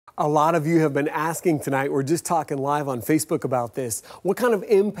A lot of you have been asking tonight, we're just talking live on Facebook about this, what kind of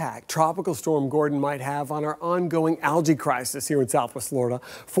impact Tropical Storm Gordon might have on our ongoing algae crisis here in Southwest Florida.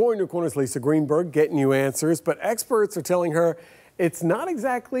 4 in your corners, Lisa Greenberg getting you answers, but experts are telling her it's not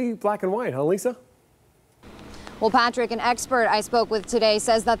exactly black and white, huh, Lisa? Well, Patrick, an expert I spoke with today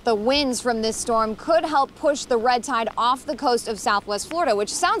says that the winds from this storm could help push the red tide off the coast of Southwest Florida,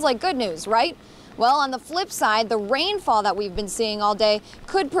 which sounds like good news, right? Well, on the flip side, the rainfall that we've been seeing all day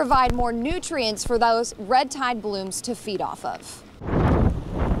could provide more nutrients for those red tide blooms to feed off of.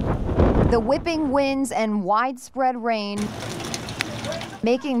 The whipping winds and widespread rain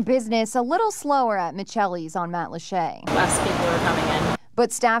making business a little slower at Michelli's on Matlacha. Less people are coming in.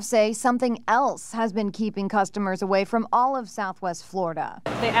 But staff say something else has been keeping customers away from all of Southwest Florida.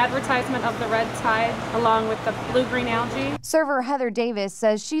 The advertisement of the red tide along with the blue-green algae. Server Heather Davis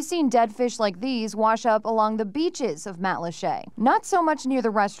says she's seen dead fish like these wash up along the beaches of Matlacha. Not so much near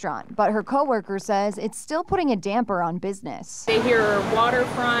the restaurant, but her coworker says it's still putting a damper on business. They hear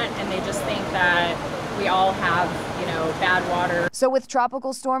waterfront and they just think that we all have, bad water. So with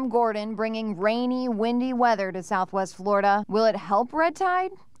Tropical Storm Gordon bringing rainy, windy weather to Southwest Florida, will it help red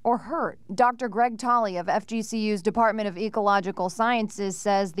tide or hurt? Dr. Greg Tolley of FGCU's Department of Ecological Sciences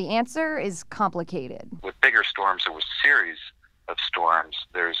says the answer is complicated. With bigger storms or with series of storms,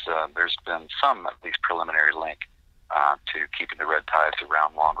 there's been some at least preliminary link to keeping the red tides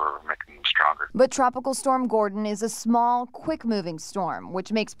around longer or making them stronger. But Tropical Storm Gordon is a small, quick-moving storm,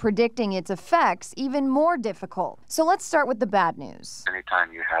 which makes predicting its effects even more difficult. So let's start with the bad news.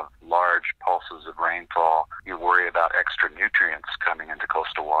 Anytime you have large pulses of rainfall, you worry about extra nutrients coming into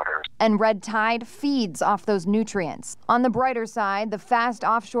coastal waters. And red tide feeds off those nutrients. On the brighter side, the fast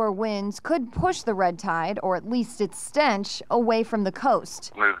offshore winds could push the red tide, or at least its stench, away from the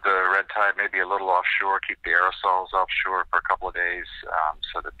coast. Move the red tide maybe a little offshore, keep the aerosols offshore for a couple of days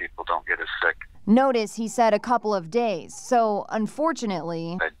so that people don't get as sick. Notice he said a couple of days, so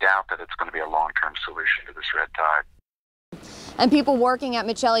unfortunately, I doubt that it's going to be a long-term solution to this red tide. And people working at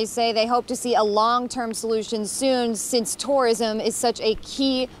Michelli's say they hope to see a long-term solution soon, since tourism is such a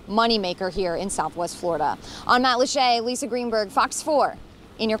key moneymaker here in Southwest Florida. On Matlacha, Lisa Greenberg, Fox 4,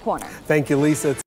 in your corner. Thank you, Lisa.